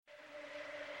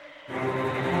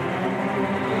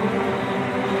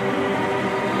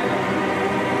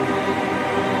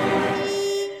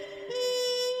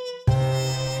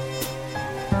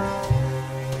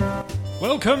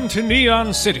Welcome to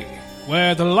Neon City,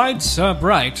 where the lights are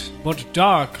bright, but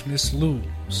darkness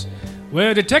looms.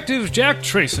 Where Detective Jack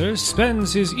Tracer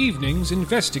spends his evenings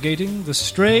investigating the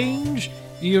strange,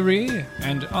 eerie,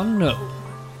 and unknown.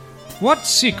 What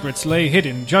secrets lay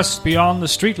hidden just beyond the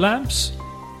street lamps?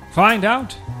 Find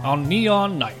out on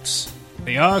Neon Nights,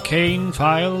 the arcane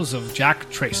files of Jack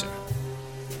Tracer.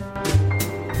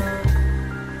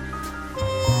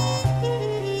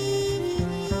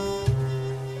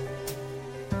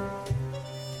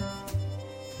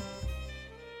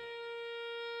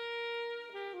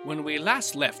 When we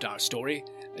last left our story,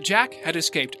 Jack had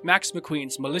escaped Max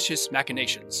McQueen's malicious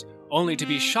machinations, only to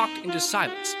be shocked into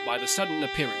silence by the sudden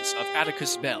appearance of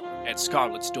Atticus Bell at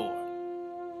Scarlet's door.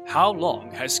 How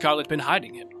long has Scarlet been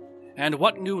hiding him? And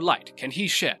what new light can he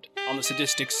shed on the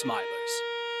sadistic Smilers?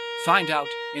 Find out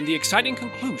in the exciting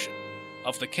conclusion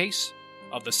of The Case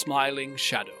of the Smiling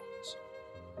Shadows.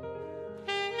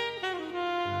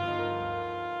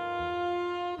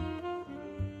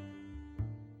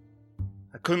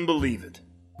 I couldn't believe it.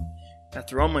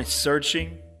 After all my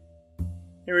searching,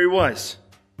 here he was,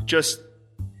 just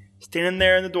standing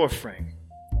there in the doorframe,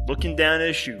 looking down at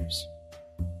his shoes.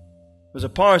 There was a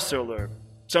parcel or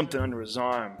something under his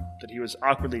arm that he was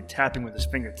awkwardly tapping with his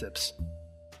fingertips,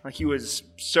 like he was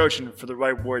searching for the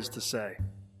right words to say.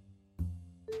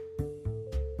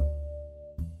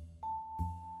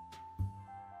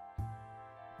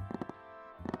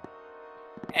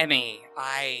 Emmy,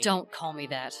 Don't call me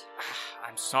that.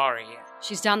 I'm sorry.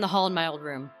 She's down the hall in my old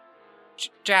room.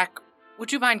 Jack,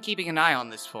 would you mind keeping an eye on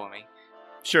this for me?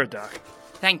 Sure, Doc.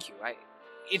 Thank you.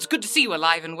 It's good to see you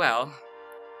alive and well.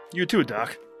 You too,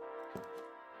 Doc.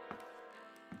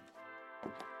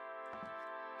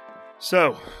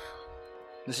 So,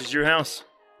 this is your house?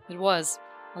 It was,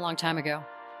 a long time ago.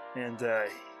 And,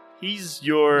 he's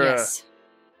your, Yes.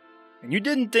 And you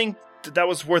didn't think that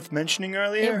was worth mentioning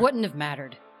earlier? It wouldn't have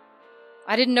mattered.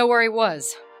 I didn't know where he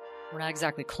was. We're not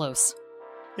exactly close.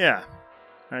 Yeah,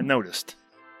 I noticed.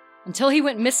 Until he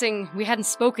went missing, we hadn't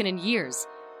spoken in years.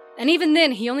 And even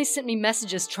then, he only sent me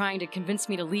messages trying to convince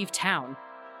me to leave town.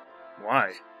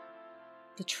 Why?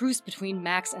 The truce between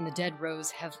Max and the dead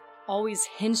Rose have always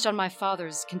hinged on my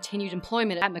father's continued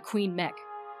employment at McQueen Mech.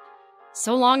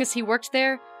 So long as he worked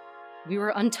there, we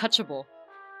were untouchable.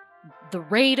 The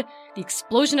raid, the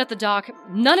explosion at the dock,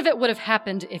 none of it would have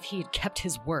happened if he had kept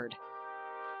his word.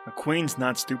 McQueen's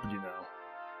not stupid, you know.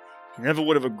 He never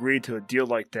would have agreed to a deal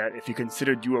like that if he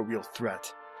considered you a real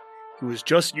threat. He was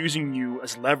just using you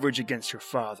as leverage against your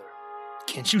father.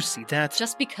 Can't you see that?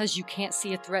 Just because you can't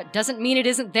see a threat doesn't mean it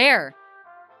isn't there.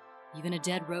 Even a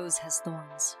dead rose has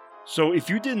thorns. So if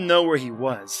you didn't know where he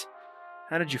was,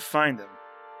 how did you find him?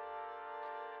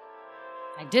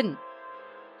 I didn't.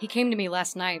 He came to me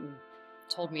last night and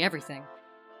told me everything.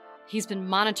 He's been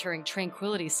monitoring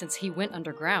Tranquility since he went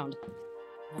underground.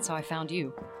 That's how I found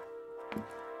you.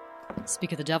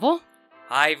 Speak of the devil?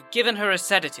 I've given her a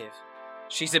sedative.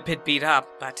 She's a bit beat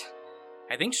up, but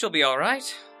I think she'll be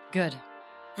alright. Good.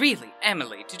 Really,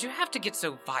 Emily, did you have to get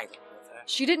so violent with her?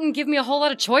 She didn't give me a whole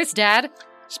lot of choice, Dad.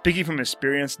 Speaking from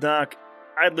experience, Doc,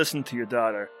 I'd listen to your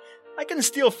daughter. I can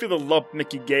still feel the lump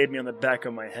Mickey gave me on the back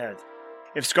of my head.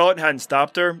 If Scarlet hadn't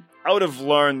stopped her, I would have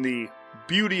learned the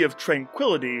beauty of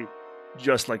tranquility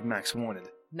just like Max wanted.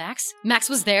 Max? Max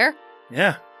was there?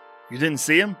 Yeah. You didn't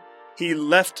see him? He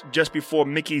left just before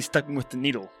Mickey stuck him with the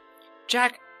needle.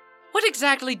 Jack, what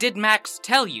exactly did Max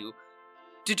tell you?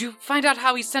 Did you find out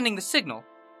how he's sending the signal?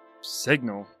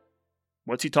 Signal?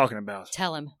 What's he talking about?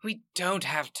 Tell him. We don't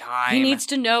have time. He needs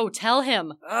to know. Tell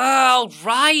him. All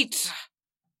right.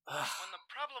 When the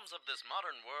problems of this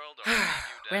modern world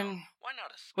are weighing you down, why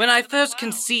not escape When I to the first clouds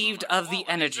conceived on a of the Wally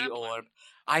energy Zeppelin? orb,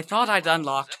 I thought I'd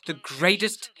unlocked the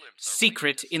greatest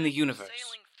secret in the universe.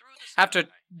 After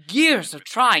years of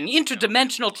trying,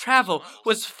 interdimensional travel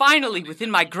was finally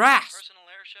within my grasp.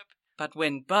 But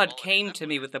when Bud came to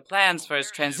me with the plans for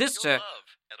his transistor,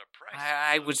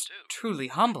 I was truly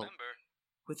humbled.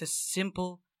 With a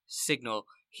simple signal,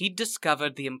 he'd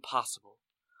discovered the impossible.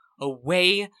 A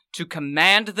way to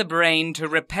command the brain to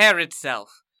repair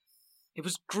itself. It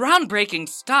was groundbreaking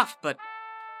stuff, but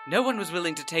no one was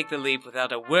willing to take the leap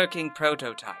without a working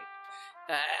prototype.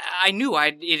 I knew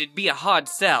it'd be a hard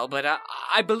sell, but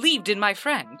I believed in my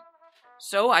friend.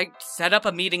 So I set up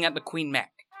a meeting at McQueen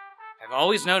Mech. I've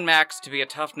always known Max to be a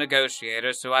tough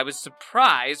negotiator, so I was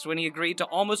surprised when he agreed to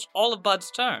almost all of Bud's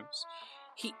terms.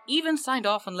 He even signed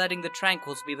off on letting the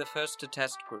Tranquils be the first to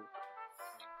test group.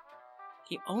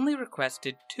 he only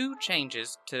requested 2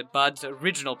 changes to Bud's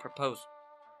original proposal.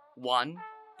 1,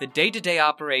 the day-to-day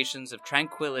operations of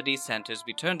Tranquility Centers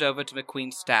be turned over to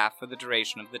McQueen's staff for the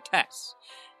duration of the tests.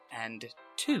 And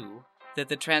 2, that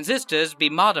the transistors be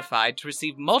modified to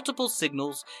receive multiple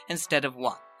signals instead of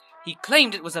 1. He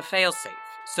claimed it was a failsafe,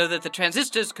 so that the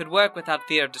transistors could work without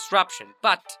fear of disruption,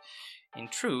 but, in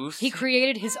truth... He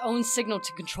created his own signal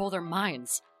to control their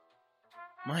minds.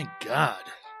 My God.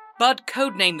 Bud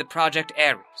codenamed the project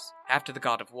Ares, after the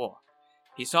god of war.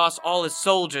 He saw us all as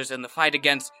soldiers in the fight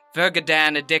against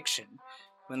Vergadan addiction.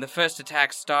 When the first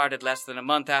attack started less than a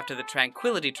month after the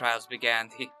Tranquility trials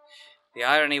began, the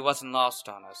irony wasn't lost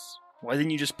on us. Why didn't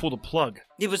you just pull the plug?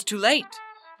 It was too late.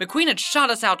 McQueen had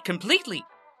shot us out completely.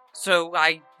 So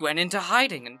I went into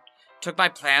hiding and took my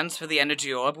plans for the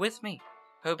energy orb with me,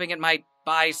 hoping it might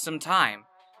buy some time.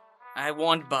 I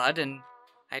warned Bud, and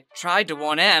I tried to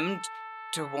warn Em,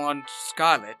 to warn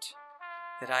Scarlet,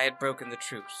 that I had broken the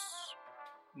truce.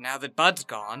 Now that Bud's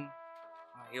gone,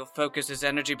 he'll focus his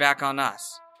energy back on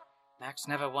us. Max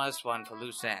never was one for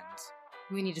loose ends.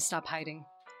 We need to stop hiding.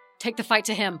 Take the fight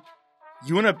to him.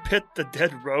 You want to pit the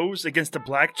Dead Rose against the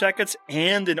Blackjackets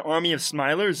and an army of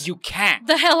Smilers? You can't.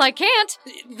 The hell I can't!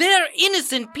 They're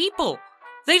innocent people.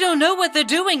 They don't know what they're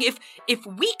doing. If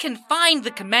we can find the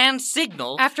command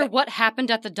signal... After what happened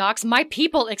at the docks, my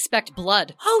people expect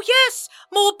blood. Oh yes!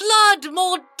 More blood,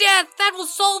 more death. That will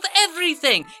solve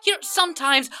everything. You know,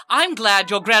 sometimes I'm glad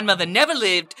your grandmother never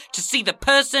lived to see the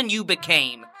person you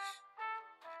became.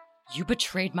 You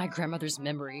betrayed my grandmother's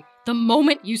memory the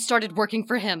moment you started working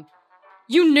for him.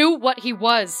 You knew what he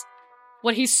was,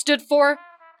 what he stood for,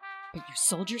 but you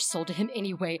sold your soul to him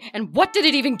anyway, and what did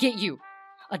it even get you?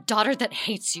 A daughter that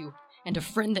hates you, and a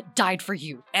friend that died for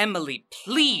you. Emily,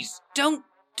 please, don't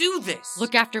do this.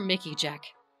 Look after Mickey, Jack.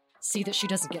 See that she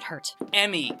doesn't get hurt.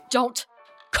 Emmy. Don't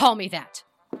call me that.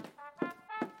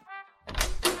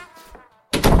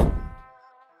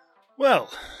 Well,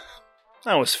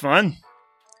 that was fun.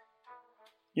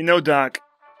 You know, Doc,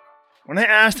 when I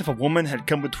asked if a woman had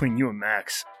come between you and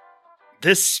Max,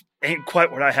 this ain't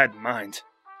quite what I had in mind.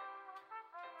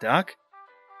 Doc?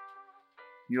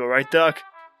 You alright, Doc?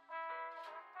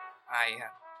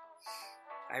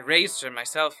 I raised her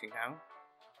myself, you know.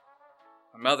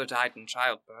 My mother died in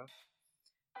childbirth.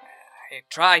 I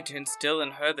tried to instill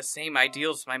in her the same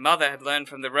ideals my mother had learned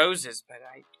from the Roses, but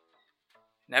I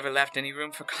never left any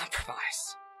room for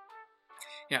compromise.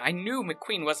 You know, I knew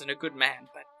McQueen wasn't a good man,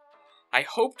 but I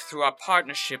hoped through our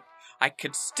partnership I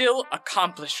could still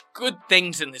accomplish good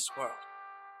things in this world.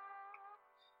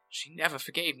 She never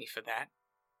forgave me for that.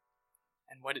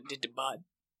 And what it did to Bud.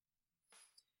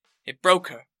 It broke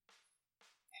her.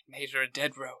 It made her a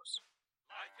dead rose.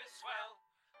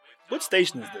 What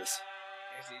station is this?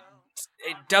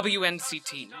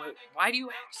 WNCT. Why do you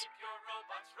ask?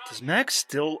 Does Max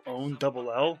still own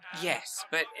Double L? Yes,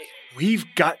 but... We've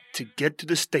got to get to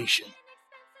the station.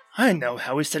 I know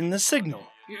how he's sending the signal.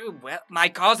 Well, my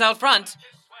car's out front.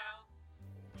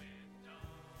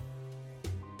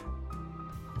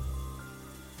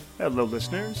 Hello,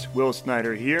 listeners. Will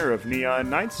Snyder here of Neon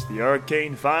Knights, the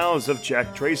arcane files of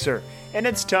Jack Tracer, and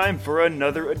it's time for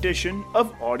another edition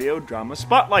of Audio Drama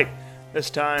Spotlight.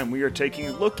 This time we are taking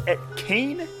a look at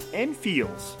Kane and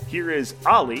Fields. Here is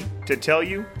Ollie to tell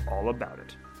you all about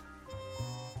it.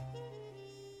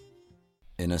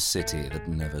 In a city that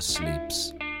never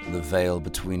sleeps, the veil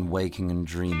between waking and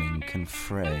dreaming can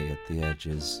fray at the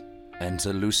edges.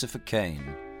 Enter Lucifer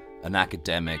Kane, an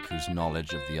academic whose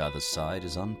knowledge of the other side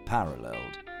is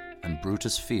unparalleled, and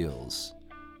Brutus Fields,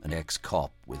 an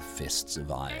ex-cop with fists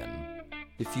of iron.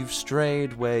 If you've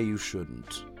strayed where you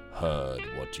shouldn't, heard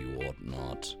what you ought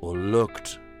not, or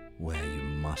looked where you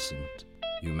mustn't,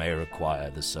 you may require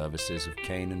the services of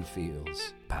Kane and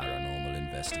Fields, paranormal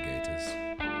investigators.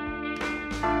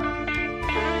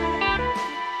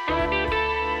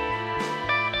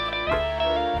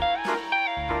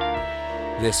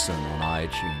 Listen on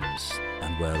iTunes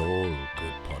and where all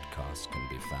good podcasts can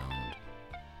be found.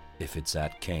 If it's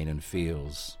at Kane and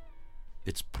Fields,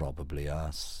 it's probably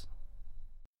us.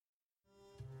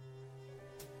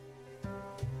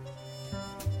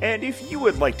 And if you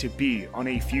would like to be on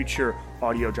a future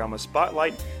Audio Drama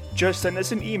Spotlight, just send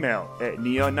us an email at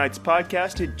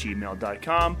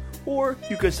neonnightspodcast@gmail.com, or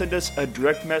you can send us a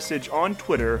direct message on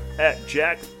Twitter at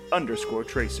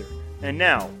Jack_Tracer. And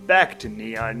now, back to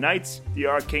Neon Knights, the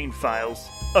arcane files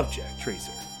of Jack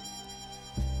Tracer.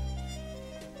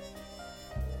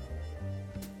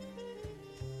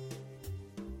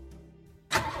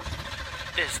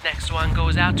 This next one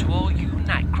goes out to all you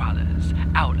night crawlers,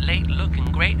 out late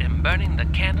looking great and burning the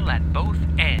candle at both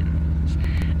ends.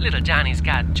 Little Johnny's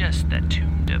got just the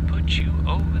tune to put you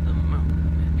over the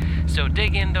moon. So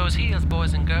dig in those heels,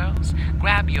 boys and girls.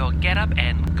 Grab your getup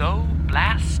and go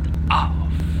blast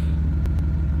off.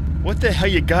 What the hell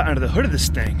you got under the hood of this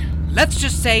thing? Let's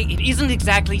just say it isn't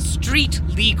exactly street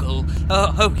legal.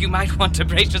 Oh, you might want to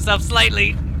brace yourself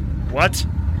slightly. What?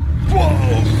 Whoa!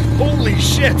 Holy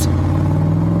shit!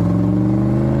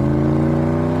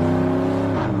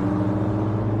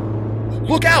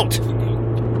 Look out!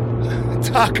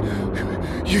 Doc,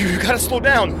 you gotta slow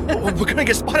down. We're gonna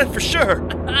get spotted for sure.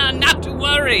 Not to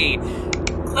worry.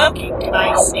 Cloaking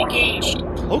device engaged.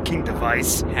 Cloaking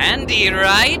device? Handy,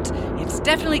 right? It's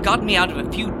definitely got me out of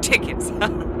a few tickets.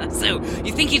 So,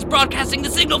 you think he's broadcasting the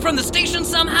signal from the station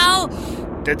somehow?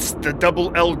 That's the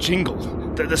double L jingle.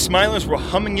 The Smilers were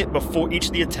humming it before each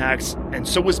of the attacks, and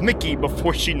so was Mickey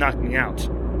before she knocked me out.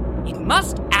 It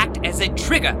must act as a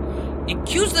trigger. It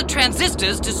cues the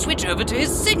transistors to switch over to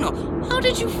his signal. How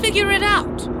did you figure it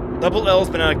out? Double L's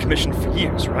been out of commission for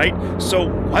years, right? So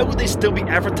why would they still be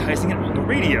advertising it on the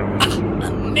radio?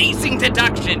 Amazing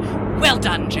deduction. Well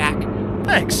done, Jack.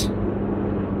 Thanks.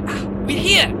 We're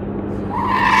here.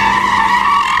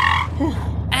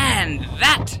 And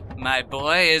that, my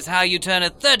boy, is how you turn a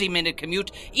 30-minute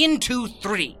commute into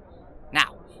 3.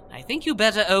 Now, I think you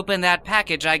better open that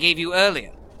package I gave you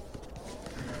earlier.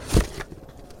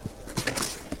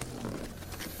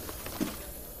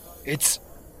 It's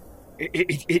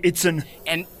an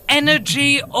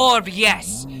energy orb,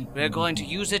 yes. We're going to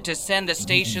use it to send the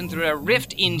station through a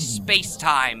rift in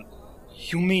space-time.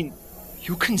 You mean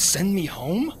you can send me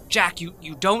home? Jack,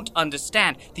 you don't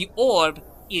understand. The orb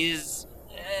is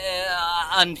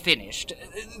unfinished.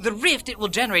 The rift it will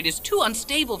generate is too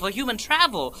unstable for human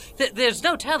travel. There's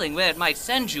no telling where it might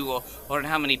send you or in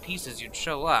how many pieces you'd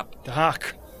show up.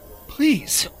 Doc,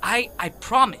 please. I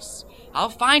promise. I'll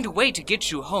find a way to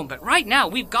get you home, but right now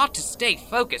we've got to stay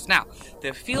focused. Now,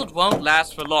 the field won't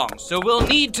last for long, so we'll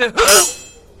need to...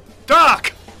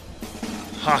 Doc!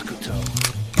 Hakuto.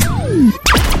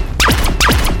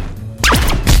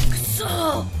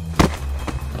 So...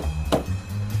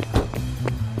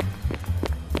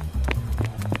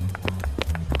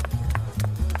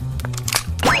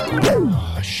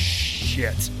 Oh,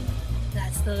 shit.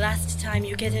 That's the last time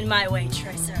you get in my way,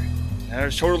 Tracer. Her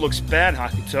shoulder looks bad,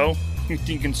 Hakuto. You think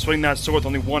you can swing that sword with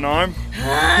only one arm?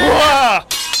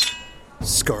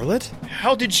 Scarlet?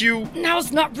 How did you...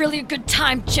 Now's not really a good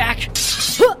time, Jack.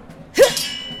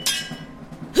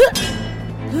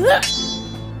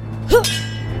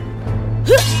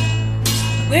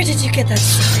 Where did you get that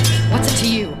sword? What's it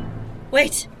to you?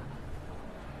 Wait.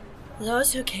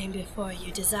 Those who came before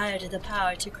you desired the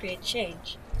power to create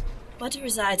change. What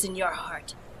resides in your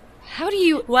heart? How do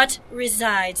you... What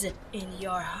resides in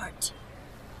your heart?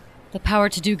 The power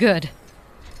to do good.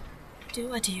 Do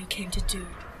what you came to do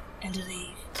and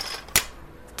leave.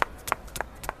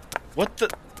 What the...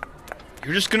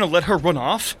 You're just gonna let her run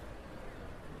off?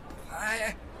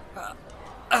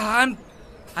 I'm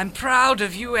proud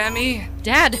of you, Emmy.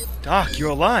 Dad! Doc, you're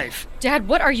alive. Dad,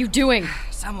 what are you doing?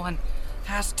 Someone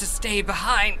has to stay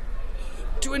behind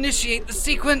to initiate the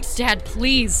sequence. Dad,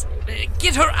 please.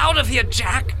 Get her out of here,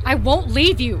 Jack. I won't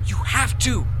leave you. You have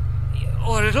to,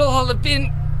 or it'll all have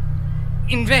been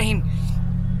in vain.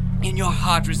 In your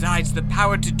heart resides the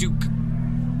power to do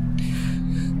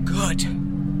good.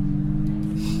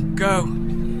 Go.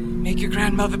 Make your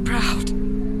grandmother proud.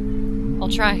 I'll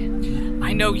try.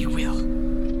 I know you will.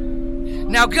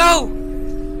 Now go!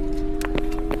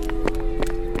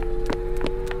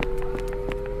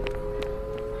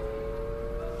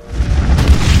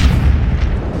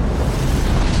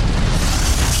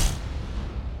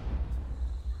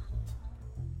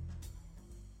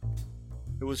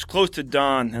 It was close to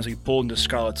dawn as we pulled into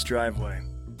Scarlet's driveway.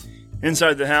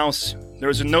 Inside the house, there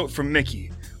was a note from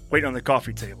Mickey, waiting on the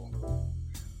coffee table.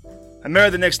 I met her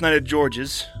the next night at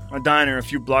George's, a diner a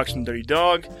few blocks from Dirty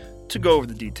Dog, to go over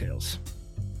the details.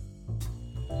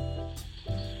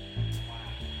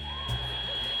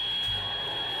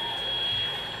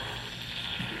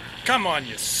 Come on,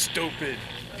 you stupid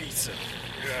piece of...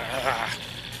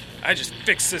 I just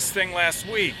fixed this thing last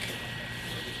week.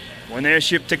 One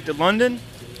airship ticket to London,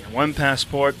 and one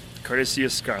passport, courtesy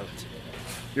of Scarlet.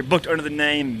 You're booked under the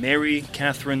name Mary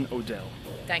Catherine Odell.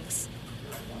 Thanks.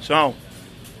 So,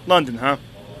 London, huh?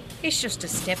 It's just a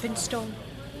stepping stone.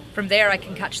 From there I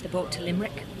can catch the boat to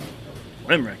Limerick.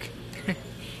 Limerick?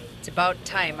 It's about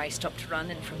time I stopped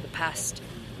running from the past.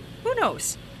 Who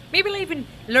knows? Maybe I'll even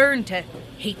learn to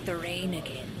hate the rain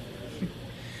again.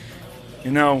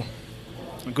 You know,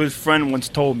 a good friend once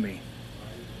told me,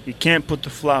 you can't put the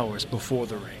flowers before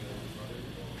the rain.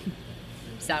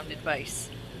 Sound advice.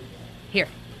 Here.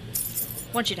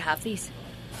 Want you to have these.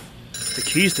 The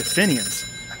keys to Finian's.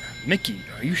 Mickey,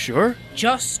 are you sure?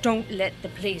 Just don't let the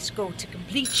place go to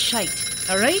complete shite,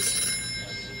 alright?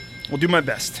 I'll do my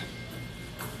best.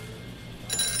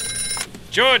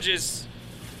 George's.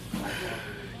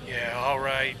 Yeah, all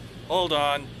right. Hold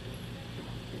on.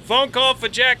 Phone call for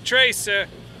Jack Tracer.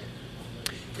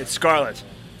 It's Scarlet.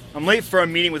 I'm late for a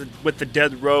meeting with the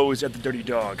dead Rose at the Dirty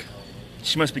Dog.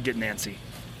 She must be getting antsy.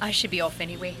 I should be off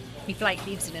anyway. Me flight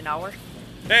leaves in an hour.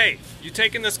 Hey, you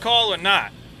taking this call or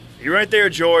not? You right there,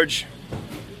 George.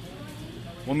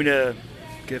 Want me to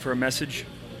give her a message?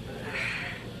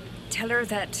 Tell her...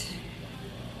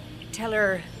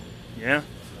 Yeah?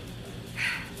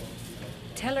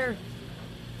 Tell her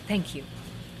thank you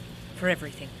for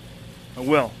everything. I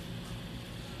will.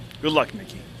 Good luck,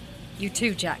 Mickey. You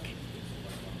too, Jack.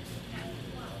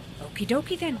 Okie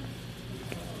dokie then.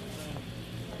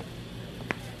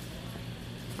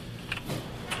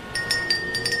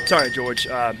 Sorry, George.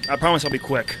 I promise I'll be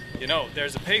quick. You know,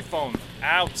 there's a payphone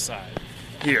outside.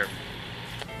 Here.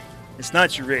 It's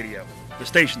not your radio. The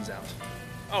station's out.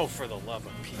 Oh, for the love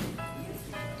of Pete.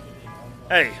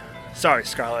 Hey, sorry,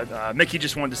 Scarlet. Mickey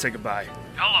just wanted to say goodbye.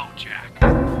 Hello, Jack.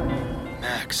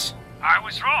 Max. I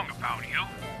was wrong about you.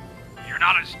 You're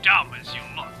not as dumb as you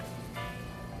look.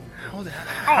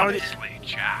 Honestly,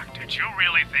 Jack, did you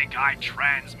really think I'd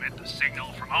transmit the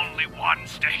signal from only one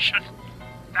station?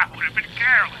 That would have been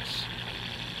careless.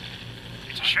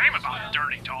 It's a shame about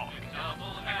Dirty Dog.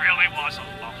 It really was a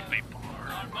lovely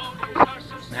bar.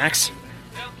 Max?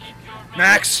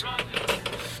 Max!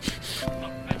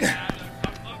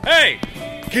 Hey!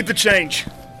 Keep the change.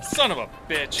 Son of a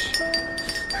bitch.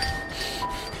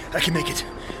 I can make it.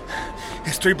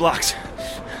 It's 3 blocks.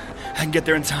 I can get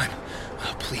there in time.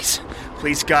 Oh, please.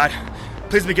 Please, God.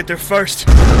 Please let me get there first.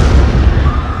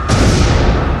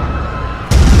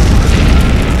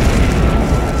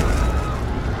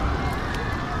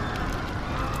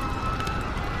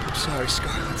 I'm sorry,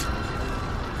 Scarlet.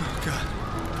 Oh, God.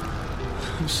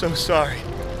 I'm so sorry.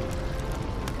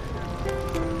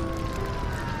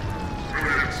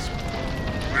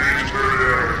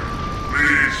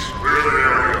 Please, clear the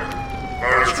area.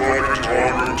 Fast forward to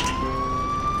en route.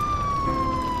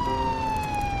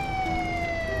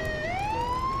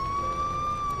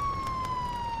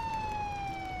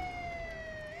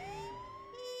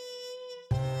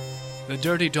 The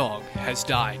Dirty Dog has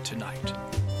died tonight.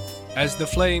 As the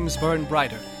flames burn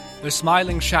brighter, the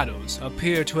smiling shadows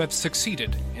appear to have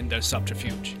succeeded in their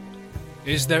subterfuge.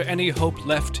 Is there any hope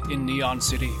left in Neon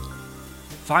City?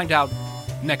 Find out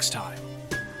next time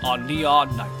on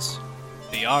Neon Nights,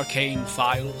 the arcane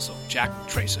files of Jack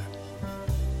Tracer.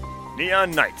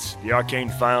 Neon Nights, the arcane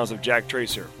files of Jack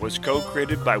Tracer, was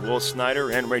co-created by Will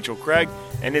Snyder and Rachel Craig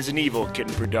and is an Evil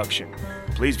Kitten production.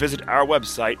 Please visit our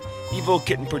website,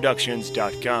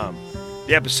 evilkittenproductions.com.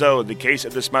 The episode, The Case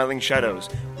of the Smiling Shadows,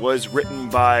 was written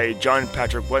by John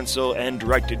Patrick Wenzel and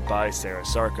directed by Sarah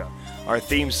Sarka. Our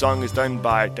theme song is done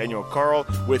by Daniel Carl,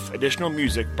 with additional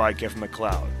music by Kevin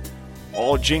MacLeod.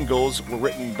 All jingles were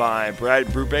written by Brad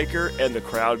Brubaker, and the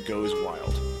crowd goes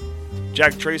wild.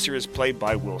 Jack Tracer is played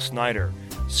by Will Snyder.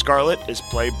 Scarlet is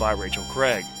played by Rachel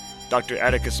Craig. Dr.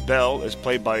 Atticus Bell is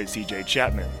played by C.J.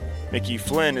 Chapman. Mickey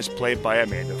Flynn is played by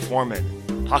Amanda Foreman.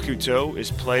 Hakuto is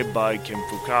played by Kim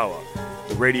Fukawa.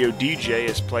 The radio DJ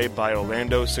is played by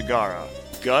Orlando Segara.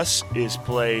 Gus is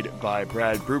played by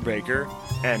Brad Brubaker.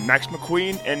 And Max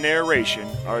McQueen and narration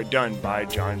are done by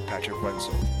John Patrick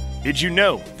Wenzel. Did you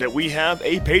know that we have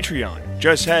a Patreon?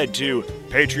 Just head to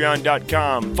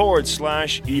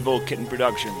patreon.com/Evil Kitten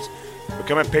Productions.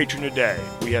 Become a patron today.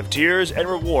 We have tiers and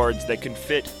rewards that can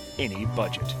fit any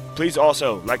budget. Please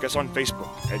also like us on Facebook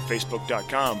at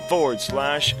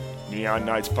facebook.com/Neon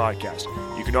Nights Podcast.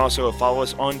 You can also follow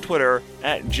us on Twitter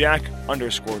at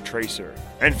Jack_Tracer.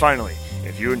 And finally,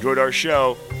 if you enjoyed our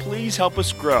show, please help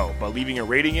us grow by leaving a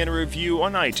rating and a review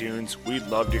on iTunes. We'd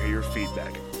love to hear your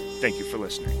feedback. Thank you for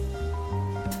listening.